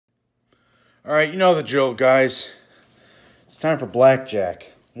All right, you know the drill, guys. It's time for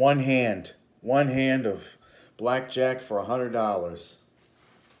blackjack. One hand of blackjack for $100.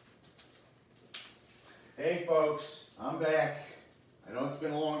 Hey, folks, I'm back. I know it's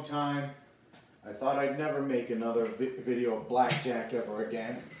been a long time. I thought I'd never make another video of blackjack ever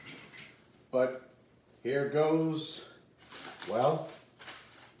again, but here goes. Well,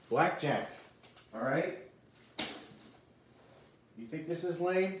 blackjack. All right. You think this is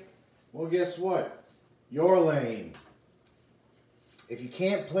lame? Well, guess what? You're lame. If you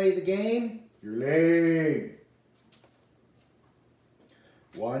can't play the game, you're lame.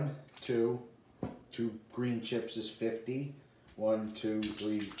 1, 2, 2 green chips is 50. 1, 2,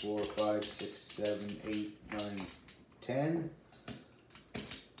 3, 4, 5, 6, 7, 8, 9, 10.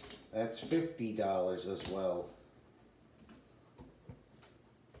 That's $50 as well.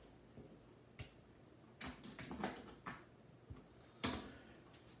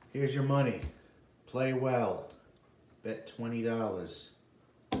 Here's your money. Play well. Bet $20.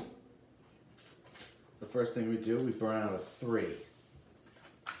 The first thing we do, we burn out a 3.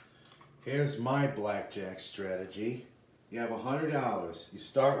 Here's my blackjack strategy. You have $100. You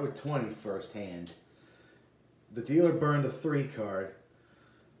start with 20 first hand. The dealer burned a 3 card.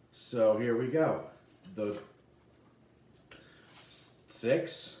 So here we go. The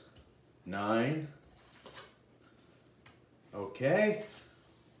 6, 9. Okay.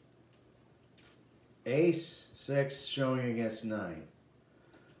 Ace, 6 showing against 9.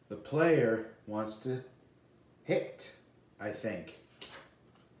 The player wants to hit, I think.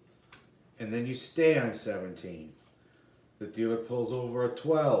 And then you stay on 17. The dealer pulls over a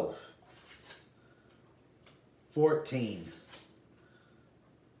 12. 14.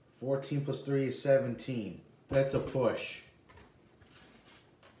 14 plus 3 is 17. That's a push.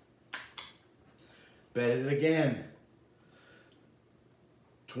 Bet it again.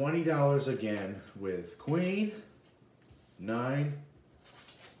 $20 again with queen, 9.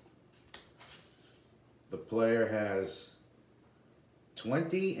 The player has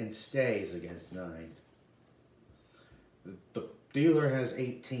 20 and stays against 9. The dealer has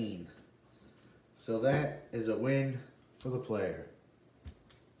 18. So that is a win for the player.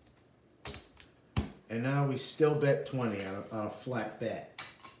 And now we still bet 20 on a flat bet.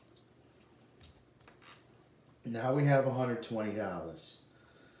 Now we have $120.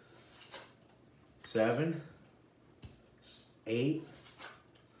 7, 8,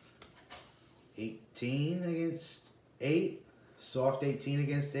 18 against 8. Soft 18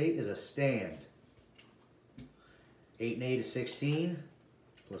 against 8 is a stand. 8 and 8 is 16.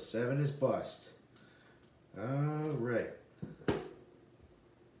 Plus 7 is bust. All right.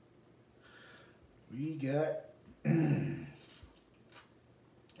 We got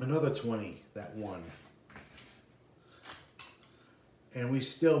another 20 that won. And we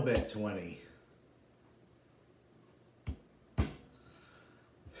still bet 20.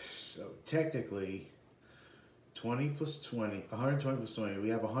 So technically, 20 plus 20, 120 plus 20, we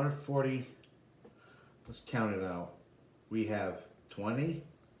have 140. Let's count it out. We have 20,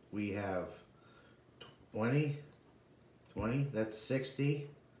 we have 20, 20, that's 60,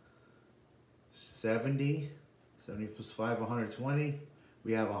 70, 70 plus 5, 120.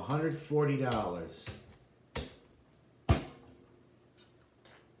 We have $140.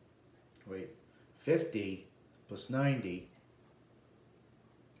 Wait, 50 plus 90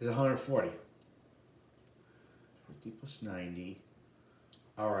 is 140. 50 plus 90.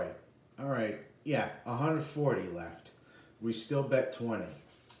 All right. Yeah, 140 left. We still bet 20.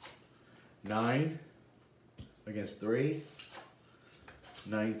 9 against 3.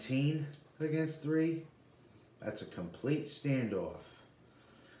 19 against 3. That's a complete standoff.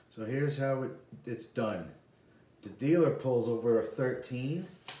 So here's how it's done. The dealer pulls over a 13.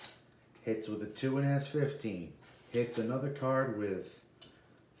 Hits with a 2 and has 15. Hits another card with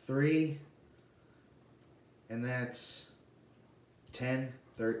 3, and that's 10,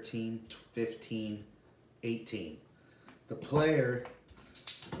 13, 15, 18. The player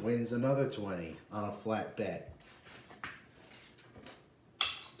wins another 20 on a flat bet.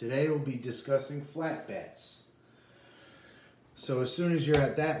 Today we'll be discussing flat bets. So as soon as you're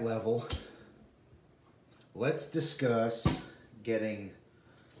at that level, let's discuss getting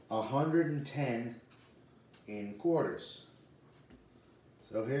 110 in quarters.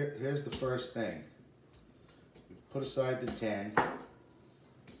 So here's the first thing. We put aside the 10.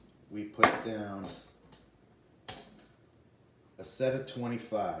 We put down a set of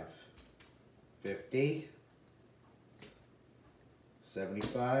 25. 50,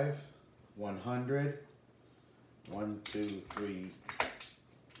 75, 100, 1, 2, 3,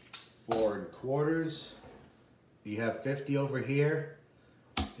 4 in quarters. You have 50 over here.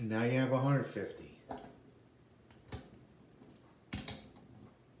 And now you have 150.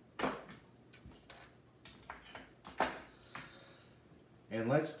 And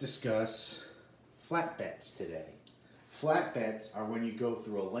let's discuss flat bets today. Flat bets are when you go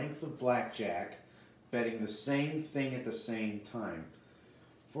through a length of blackjack betting the same thing at the same time.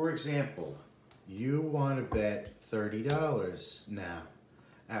 For example, you want to bet $30 now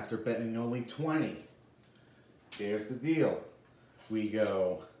after betting only 20. Here's the deal. We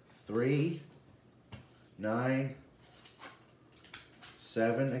go 3, 9,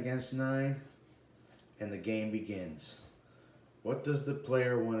 7 against 9, and the game begins. What does the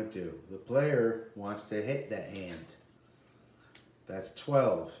player want to do? The player wants to hit that hand. That's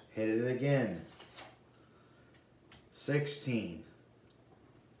 12. Hit it again. 16.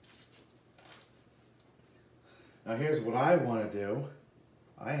 Now here's what I want to do.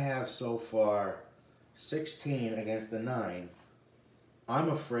 I have so far 16 against the 9. I'm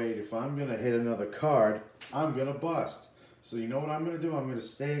afraid if I'm going to hit another card, I'm going to bust. So you know what I'm going to do? I'm going to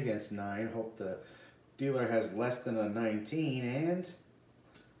stay against 9, hope the dealer has less than a 19, and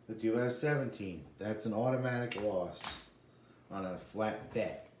the dealer has 17. That's an automatic loss on a flat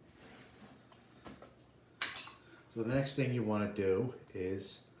bet. So the next thing you want to do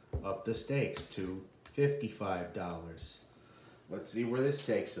is up the stakes to $55. Let's see where this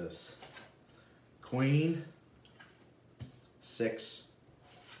takes us. Queen, 6,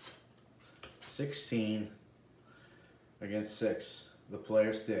 16 against 6. The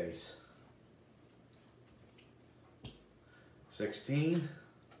player stays. 16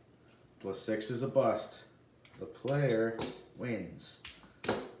 plus 6 is a bust. The player wins.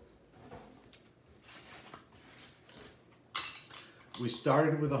 We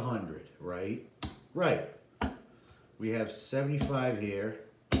started with 100, right? Right. We have 75 here,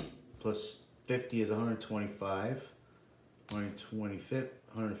 plus 50 is 125,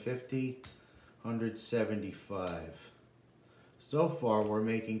 150, 175. So far, we're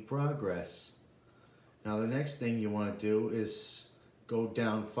making progress. Now, the next thing you want to do is go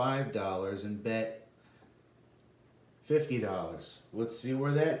down $5 and bet $50. Let's see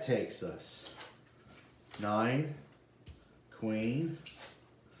where that takes us. 9, Queen,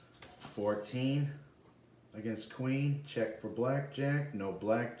 14 against Queen. Check for Blackjack. No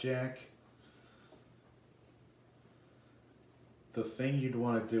Blackjack. The thing you'd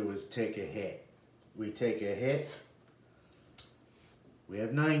want to do is take a hit. We take a hit. We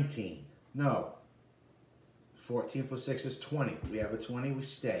have 19. No. 14 plus 6 is 20. We have a 20, we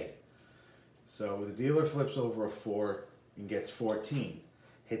stay. So the dealer flips over a 4 and gets 14.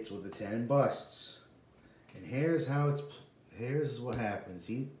 Hits with a 10 and busts. And here's what happens.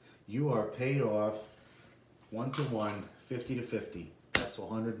 You are paid off 1-to-1, 50 to 50. That's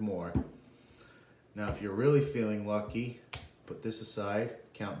 100 more. Now if you're really feeling lucky, put this aside,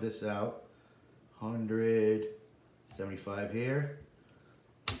 count this out. 175 here.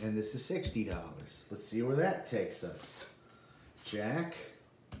 And this is $60. Let's see where that takes us. Jack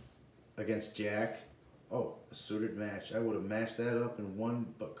against Jack. Oh, a suited match. I would have matched that up and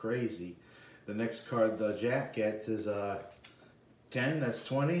won, but crazy. The next card the Jack gets is 10, that's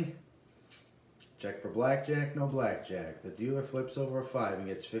 20. Check for Blackjack, no Blackjack. The dealer flips over a 5 and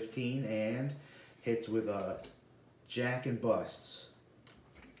gets 15 and hits with a Jack and busts.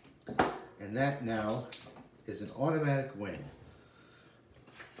 And that now is an automatic win.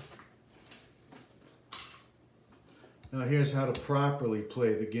 Now here's how to properly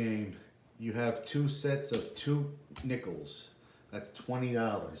play the game. You have 2 sets of 2 nickels. That's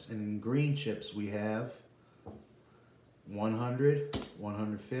 $20. And in green chips we have 100,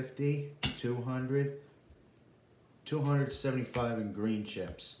 150, 200, 275 in green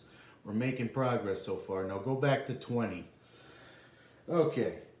chips. We're making progress so far. Now go back to 20.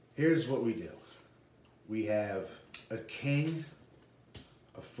 Okay, here's what we do. We have a king,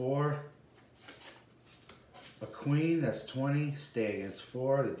 a 4, a queen, that's 20, stay against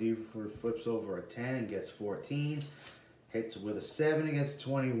 4. The dealer flips over a 10 and gets 14. Hits with a 7 against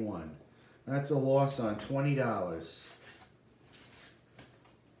 21. That's a loss on $20.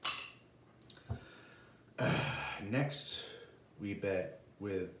 Next, we bet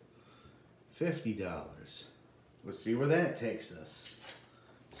with $50. Let's see where that takes us.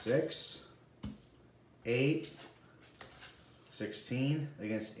 6, 8, 16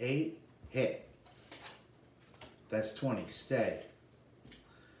 against 8, hit. That's 20, stay.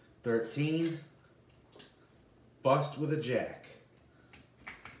 13, bust with a Jack.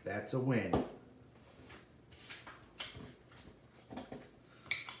 That's a win.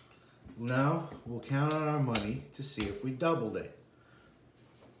 Now, we'll count on our money to see if we doubled it.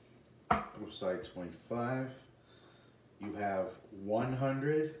 Group side 25, You have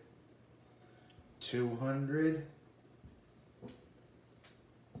 100, 200,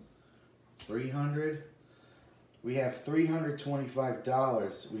 300. We have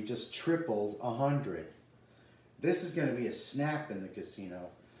 $325. We just tripled 100. This is going to be a snap in the casino.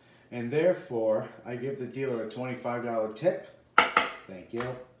 And therefore, I give the dealer a $25 tip. Thank you.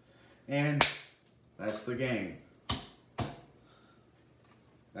 And that's the game.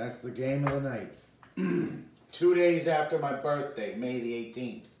 That's the game of the night. 2 days after my birthday, May the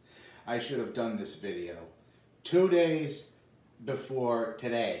 18th, I should have done this video. 2 days before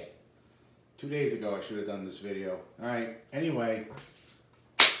today. 2 days ago, I should have done this video. Alright, anyway,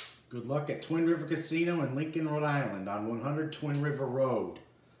 good luck at Twin River Casino in Lincoln, Rhode Island on 100 Twin River Road.